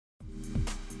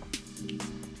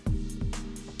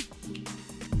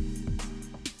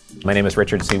My name is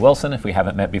Richard C. Wilson, if we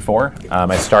haven't met before.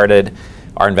 I started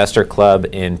our investor club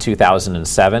in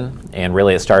 2007, and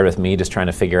really it started with me just trying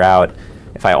to figure out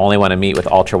if I only want to meet with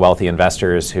ultra-wealthy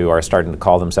investors who are starting to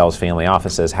call themselves family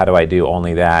offices, how do I do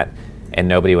only that? And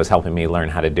nobody was helping me learn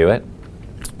how to do it.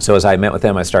 So as I met with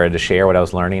them, I started to share what I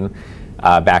was learning.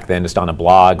 Back then, just on a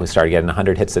blog, we started getting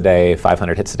 100 hits a day,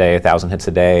 500 hits a day, 1,000 hits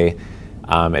a day.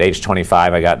 At age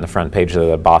 25, I got in the front page of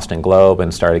the Boston Globe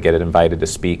and started getting invited to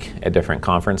speak at different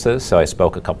conferences. So I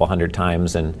spoke a couple hundred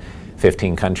times in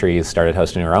 15 countries, started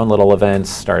hosting our own little events,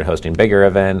 started hosting bigger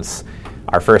events.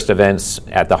 Our first events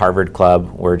at the Harvard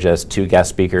Club were just 2 guest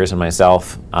speakers and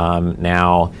myself.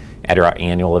 Now, at our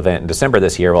annual event in December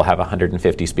this year, we'll have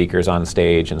 150 speakers on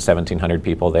stage and 1,700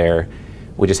 people there.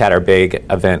 We just had our big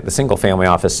event, the Single Family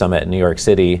Office Summit in New York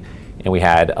City, and we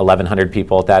had 1,100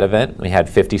 people at that event. We had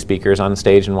 50 speakers on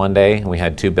stage in one day, and we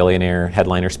had 2 billionaire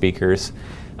headliner speakers.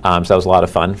 So that was a lot of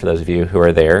fun for those of you who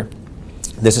are there.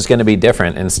 This is going to be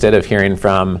different. Instead of hearing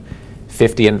from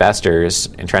 50 investors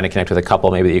and trying to connect with a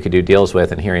couple maybe that you could do deals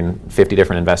with and hearing 50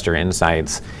 different investor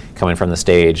insights coming from the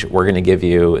stage, we're going to give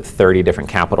you 30 different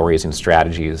capital raising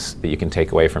strategies that you can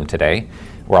take away from today.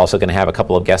 We're also going to have a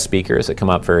couple of guest speakers that come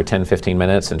up for 10, 15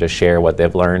 minutes and just share what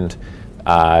they've learned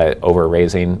over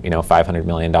raising, $500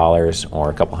 million or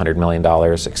a couple $100 million,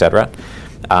 et cetera.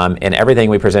 And everything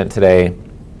we present today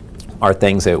are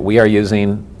things that we are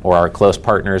using or our close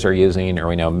partners are using, or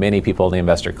we know many people in the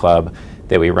Investor Club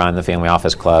that we run, the Family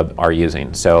Office Club, are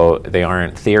using. So they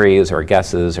aren't theories or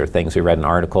guesses or things we read in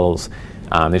articles.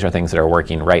 These are things that are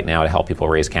working right now to help people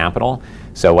raise capital.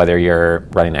 So whether you're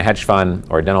running a hedge fund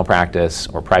or a dental practice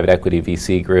or private equity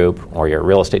VC group, or you're a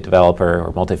real estate developer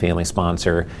or multifamily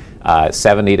sponsor,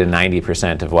 70 to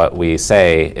 90% of what we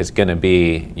say is going to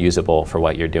be usable for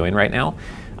what you're doing right now.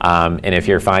 And if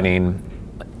you're finding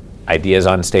ideas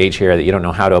on stage here that you don't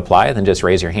know how to apply, then just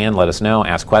raise your hand, let us know,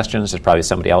 ask questions. There's probably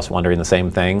somebody else wondering the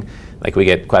same thing. Like, we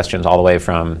get questions all the way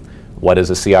from what is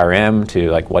a CRM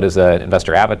to what is an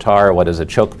investor avatar, what is a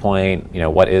choke point,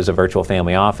 what is a virtual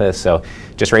family office. So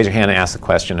just raise your hand and ask the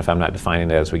question if I'm not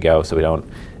defining it as we go, so we don't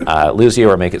lose you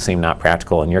or make it seem not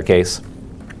practical in your case.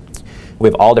 We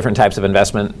have all different types of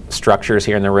investment structures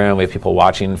here in the room. We have people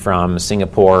watching from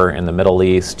Singapore and the Middle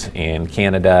East and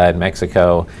Canada and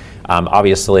Mexico.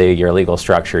 Obviously, your legal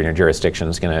structure and your jurisdiction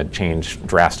is going to change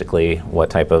drastically what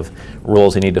type of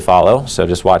rules you need to follow. So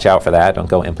just watch out for that. Don't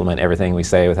go implement everything we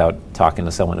say without talking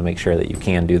to someone to make sure that you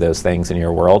can do those things in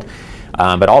your world.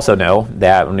 But also know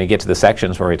that when we get to the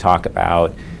sections where we talk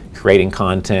about creating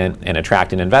content and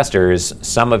attracting investors,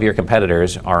 some of your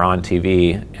competitors are on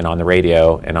TV and on the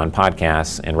radio and on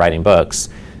podcasts and writing books.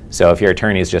 So if your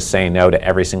attorney is just saying no to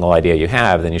every single idea you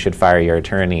have, then you should fire your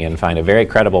attorney and find a very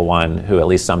credible one who at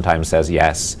least sometimes says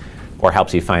yes, or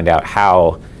helps you find out,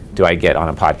 how do I get on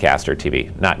a podcast or TV?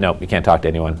 Nope, you can't talk to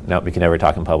anyone. Nope, you can never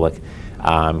talk in public,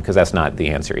 because that's not the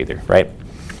answer either, right?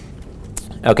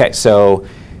 Okay, so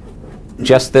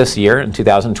just this year, in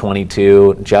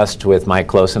 2022, just with my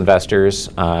close investors,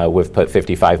 we've put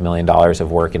 $55 million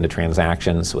of work into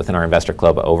transactions within our investor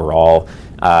club overall.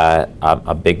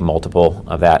 A big multiple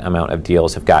of that amount of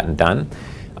deals have gotten done.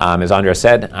 As Andres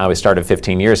said, we started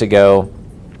 15 years ago.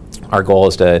 Our goal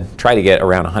is to try to get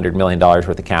around $100 million worth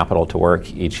of capital to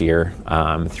work each year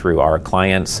through our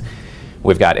clients.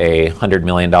 We've got a $100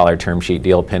 million term sheet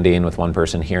deal pending with one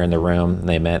person here in the room.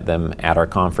 They met them at our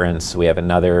conference. We have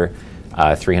another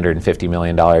 $350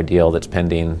 million deal that's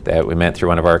pending that we met through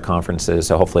one of our conferences.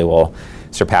 So hopefully we'll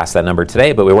surpass that number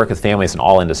today. But we work with families in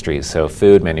all industries. So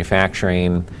food,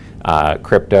 manufacturing,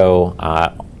 crypto.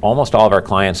 Almost all of our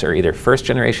clients are either first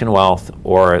generation wealth,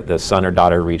 or the son or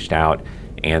daughter reached out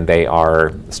and they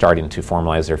are starting to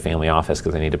formalize their family office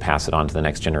because they need to pass it on to the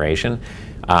next generation.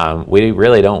 We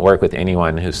really don't work with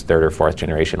anyone who's third or fourth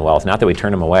generation wealth. Not that we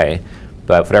turn them away,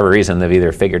 but for whatever reason, they've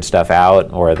either figured stuff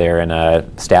out or they're in a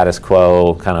status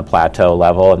quo kind of plateau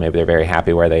level, and maybe they're very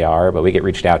happy where they are. But we get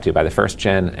reached out to by the first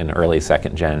gen and early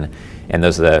second gen. And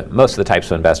those are most of the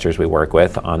types of investors we work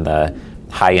with on the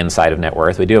high end side of net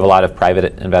worth. We do have a lot of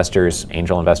private investors,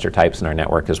 angel investor types in our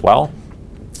network as well.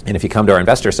 And if you come to our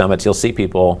investor summits, you'll see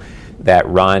people that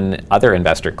run other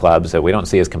investor clubs that we don't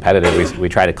see as competitive. We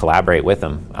try to collaborate with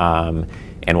them.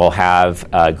 And we'll have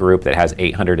a group that has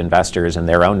 800 investors in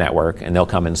their own network, and they'll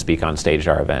come and speak on stage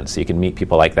at our events. So you can meet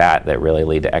people like that really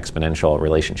lead to exponential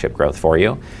relationship growth for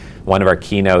you. One of our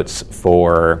keynotes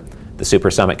for the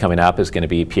Super Summit coming up is going to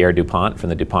be Pierre DuPont from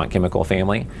the DuPont Chemical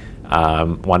family.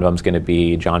 One of them is going to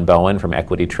be John Bowen from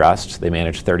Equity Trust. They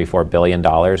manage $34 billion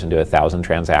and do 1,000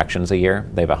 transactions a year.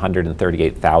 They have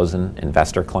 138,000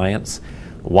 investor clients.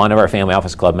 one of our family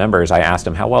office club members, I asked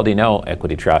him, how well do you know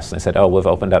Equity Trust? And they said, oh, we've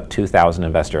opened up 2,000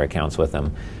 investor accounts with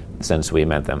them since we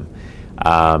met them.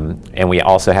 And we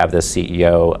also have the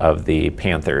CEO of the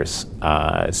Panthers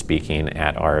speaking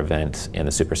at our event in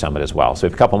the Super Summit as well. So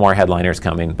we have a couple more headliners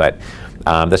coming, but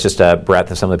that's just a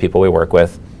breadth of some of the people we work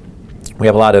with. We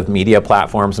have a lot of media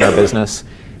platforms in our business.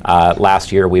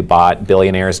 Last year we bought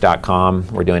billionaires.com.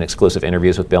 We're doing exclusive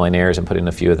interviews with billionaires and putting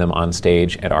a few of them on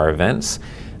stage at our events.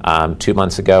 2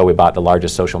 months ago we bought the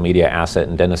largest social media asset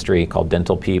in dentistry called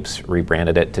Dental Peeps,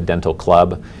 rebranded it to Dental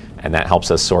Club, and that helps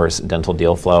us source dental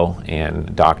deal flow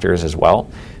and doctors as well.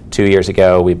 2 years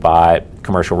ago we bought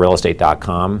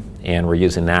commercialrealestate.com, and we're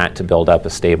using that to build up a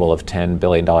stable of $10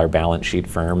 billion balance sheet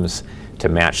firms to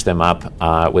match them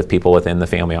up with people within the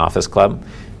family office club.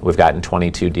 We've gotten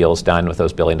 22 deals done with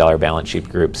those $1 billion balance sheet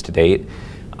groups to date.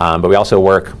 But we also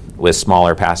work with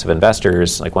smaller passive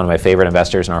investors. Like one of my favorite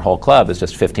investors in our whole club is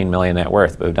just 15 million net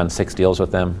worth, but we've done 6 deals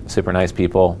with them. Super nice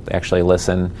people. They actually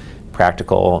listen,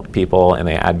 practical people, and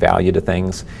they add value to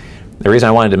things. The reason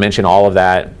I wanted to mention all of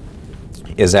that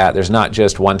is that there's not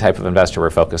just one type of investor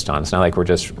we're focused on. It's not like we're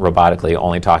just robotically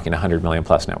only talking 100 million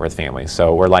plus net worth families.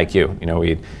 So we're like you.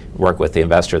 We work with the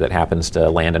investor that happens to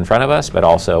land in front of us, but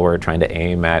also we're trying to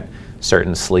aim at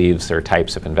certain sleeves or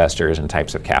types of investors and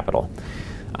types of capital.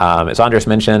 As Andres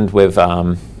mentioned, we've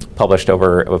published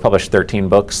 13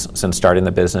 books since starting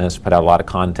the business, put out a lot of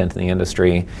content in the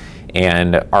industry,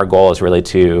 and our goal is really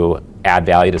to add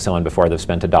value to someone before they've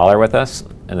spent $1 with us,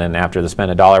 and then after they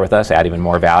spend $1 with us, add even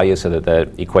more value so that the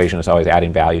equation is always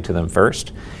adding value to them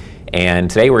first. And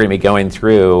today we're going to be going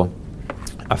through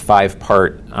a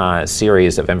 5-part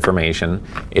series of information.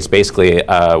 It's basically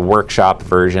a workshop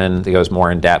version that goes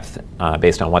more in depth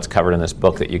based on what's covered in this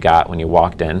book that you got when you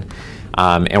walked in.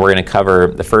 And we're going to cover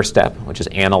the first step, which is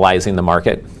analyzing the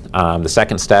market. The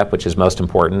second step, which is most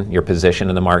important, your position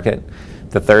in the market.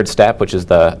 The third step, which is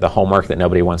the homework that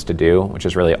nobody wants to do, which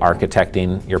is really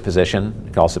architecting your position.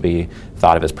 It can also be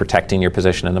thought of as protecting your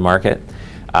position in the market.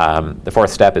 The fourth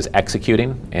step is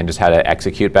executing and just how to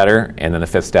execute better. And then the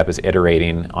fifth step is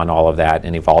iterating on all of that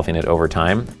and evolving it over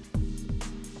time.